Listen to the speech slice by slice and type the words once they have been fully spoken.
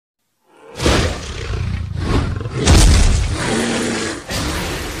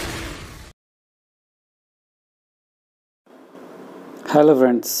Hello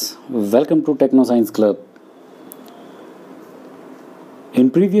friends, welcome to Techno Science Club. In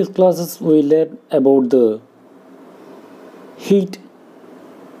previous classes we learned about the heat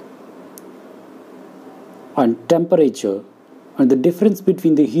and temperature and the difference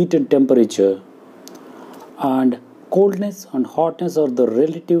between the heat and temperature, and coldness and hotness are the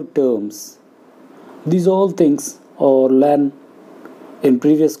relative terms. These all things are learned in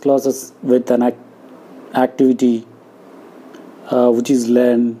previous classes with an activity which is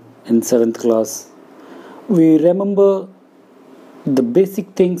learned in 7th class. We remember the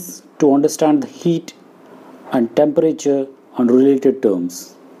basic things to understand the heat and temperature and related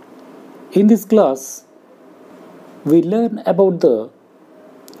terms. In this class, we learn about the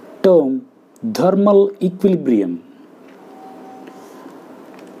term thermal equilibrium.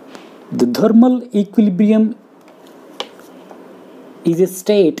 The thermal equilibrium is a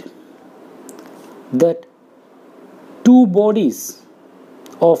state that two bodies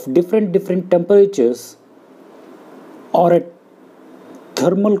of different temperatures are at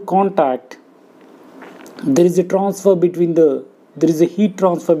thermal contact. There is a heat transfer between the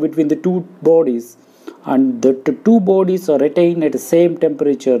two bodies, and the two bodies are attained at the same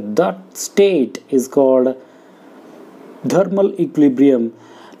temperature. That state is called thermal equilibrium.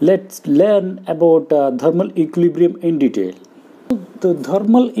 Let's learn about thermal equilibrium in detail. The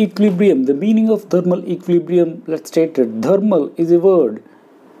thermal equilibrium, the meaning of thermal equilibrium, let's state it. Thermal is a word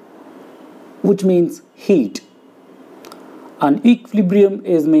which means heat, and equilibrium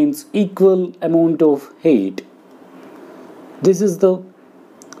means equal amount of heat. This is the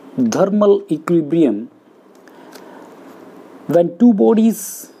thermal equilibrium. When two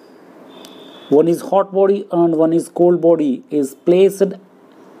bodies, one is hot body and one is cold body, is placed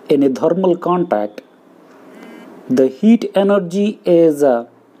in a thermal contact, the heat energy is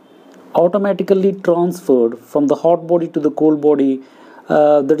automatically transferred from the hot body to the cold body.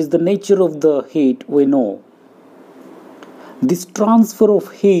 That is the nature of the heat we know. This transfer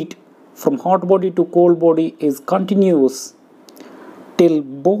of heat from hot body to cold body is continuous till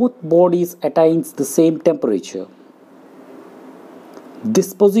both bodies attains the same temperature.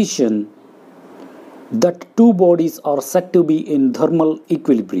 This position, that two bodies are said to be in thermal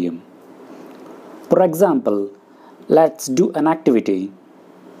equilibrium. For example, let's do an activity.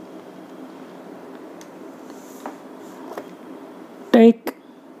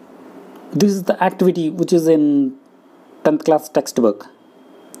 This is the activity which is in 10th class textbook.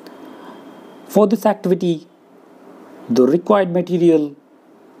 For this activity, the required material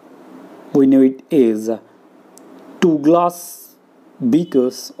we need is 2 glass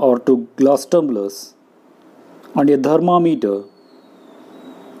beakers or 2 glass tumblers and a thermometer.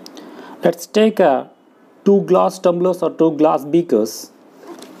 Let's take 2 glass tumblers or 2 glass beakers.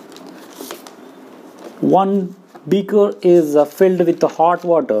 One beaker is filled with the hot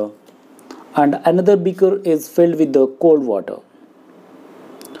water and another beaker is filled with the cold water.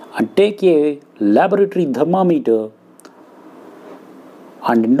 And take a laboratory thermometer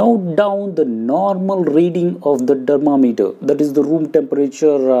and note down the normal reading of the thermometer. That is the room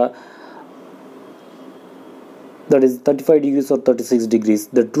temperature, that is 35 degrees or 36 degrees.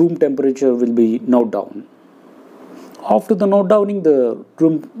 The room temperature will be noted down. After the note downing the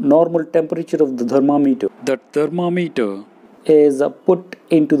room normal temperature of the thermometer, is put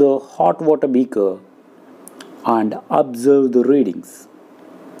into the hot water beaker and observe the readings.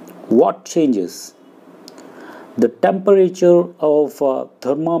 What changes? The temperature of a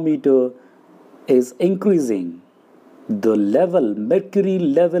thermometer is increasing. The mercury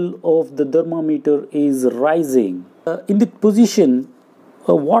level of the thermometer is rising. In that position,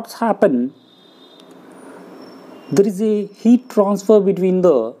 what's happened? There is a heat transfer between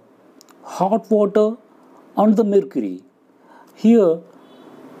the hot water and the mercury. Here,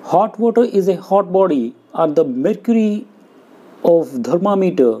 hot water is a hot body and the mercury of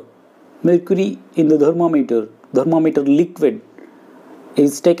thermometer, mercury in the thermometer liquid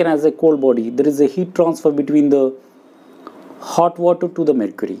is taken as a cold body. There is a heat transfer between the hot water to the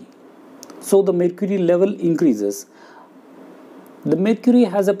mercury. So the mercury level increases. The mercury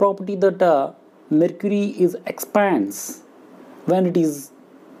has a property that mercury expands when it is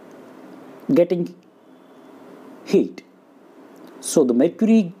getting heat. So the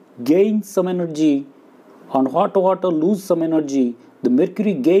mercury gains some energy and hot water loses some energy. The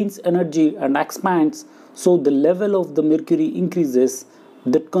mercury gains energy and expands, so the level of the mercury increases.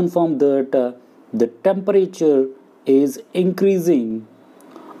 That confirms that the temperature is increasing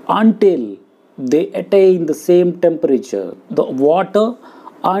until they attain the same temperature. The water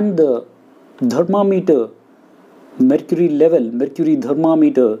and the thermometer, mercury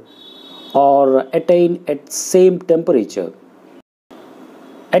thermometer are attained at same temperature.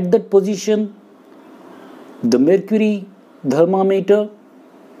 At that position, the mercury thermometer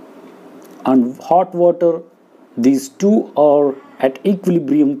and hot water, these two are at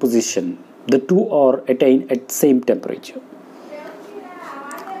equilibrium position. The two are attained at same temperature.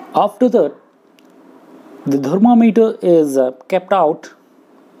 After that, the thermometer is kept out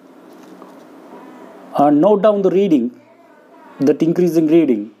and note down the reading, that increasing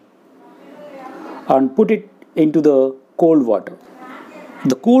reading, and put it into the cold water.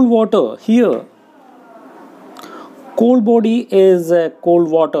 The cold water here, cold body is cold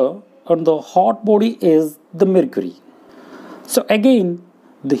water and the hot body is the mercury. So again,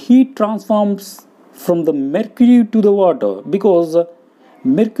 the heat transforms from the mercury to the water because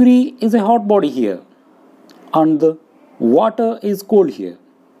mercury is a hot body here and the water is cold here.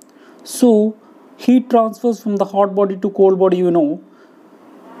 So heat transfers from the hot body to cold body,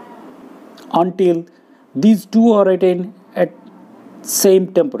 until these two are attained at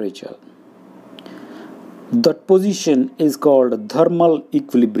same temperature. That position is called thermal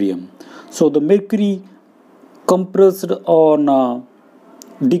equilibrium. So the mercury compressed on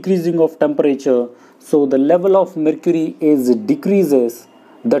decreasing of temperature, so the level of mercury is decreases,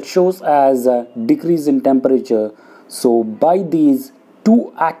 that shows as a decrease in temperature. So by these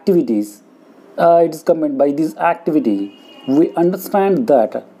two activities, it is commented by this activity, we understand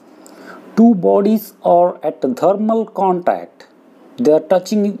that two bodies are at thermal contact. They are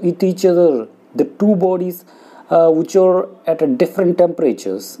touching with each other. The two bodies which are at different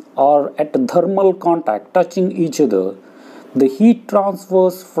temperatures are at thermal contact, touching each other. The heat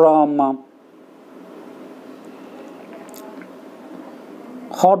transfers from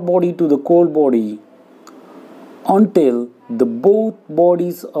hot body to the cold body until the both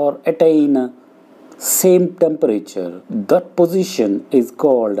bodies are attain same temperature. That position is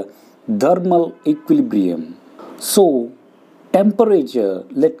called thermal equilibrium. So temperature,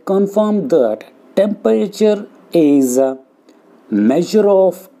 let's confirm that temperature is a measure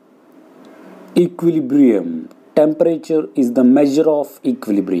of equilibrium. Temperature is the measure of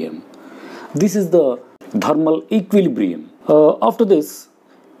equilibrium. This is the thermal equilibrium. After this,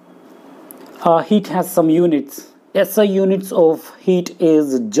 heat has some units. SI units of heat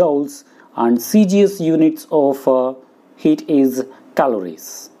is joules and CGS units of heat is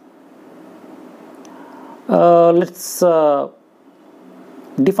calories. Let's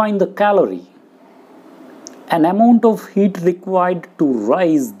define the calorie. An amount of heat required to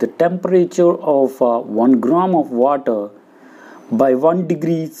rise the temperature of 1 gram of water by 1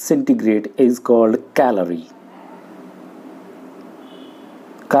 degree centigrade is called calorie.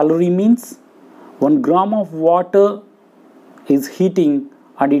 Calorie means 1 gram of water is heating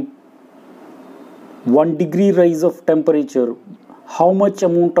and it 1 degree rise of temperature. How much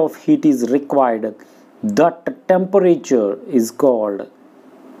amount of heat is required? That temperature is called,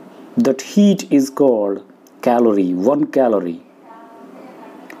 that heat is called calorie. 1 calorie.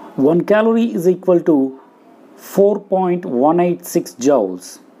 1 calorie is equal to 4.186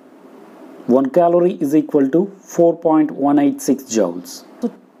 joules. 1 calorie is equal to 4.186 joules.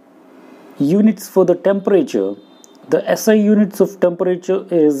 So, units for the temperature. The SI units of temperature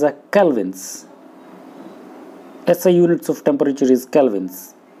is kelvins. SI units of temperature is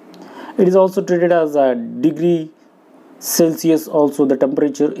kelvins. It is also treated as a degree Celsius. Also the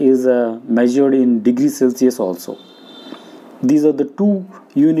temperature is measured in degree Celsius also. These are the two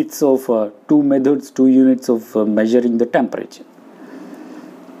units of two methods, two units of measuring the temperature.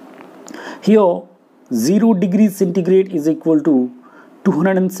 Here 0 degrees centigrade is equal to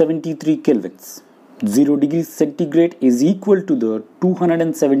 273 kelvins. 0 degrees centigrade is equal to the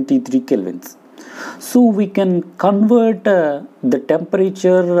 273 kelvins. So we can convert the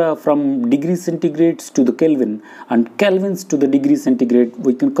temperature from degree centigrades to the Kelvin and kelvins to the degree centigrade.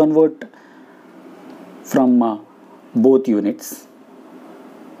 We can convert from both units.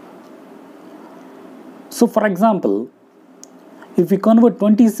 So for example, if we convert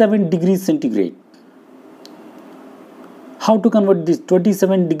 27 degrees centigrade, how to convert this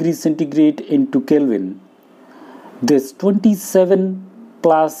 27 degrees centigrade into Kelvin? This 27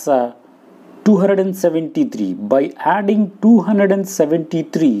 plus 273. By adding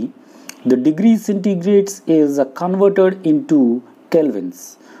 273, the degree centigrades is converted into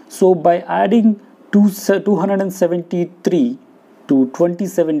kelvins. So by adding 273 to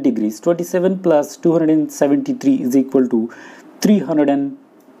 27 degrees, 27 plus 273 is equal to 300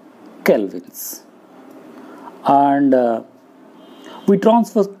 kelvins. And we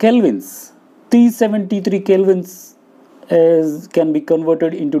transfer kelvins. 373 kelvins can be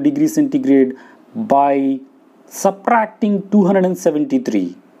converted into degree centigrade by subtracting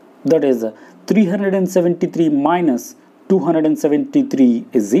 273. That is 373 minus 273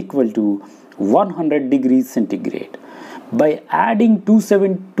 is equal to 100 degrees centigrade. By adding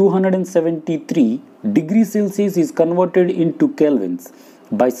 273 degrees Celsius is converted into kelvins.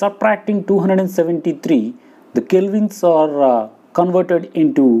 By subtracting 273, the kelvins are converted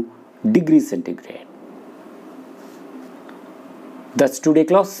into degrees centigrade. That's today's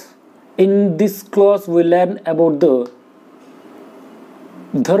class. In this class we learn about the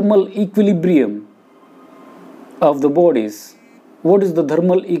thermal equilibrium of the bodies. What is the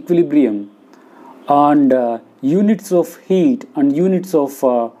thermal equilibrium? And units of heat and units of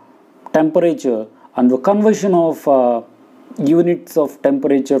temperature, and the conversion of units of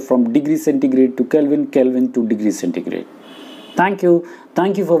temperature from degree centigrade to Kelvin, Kelvin to degree centigrade. Thank you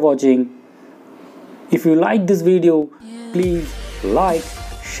for watching. If you like this video, please like,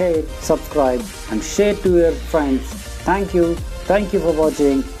 share, subscribe and share to your friends. Thank you for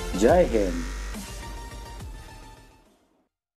watching. Jai Hind.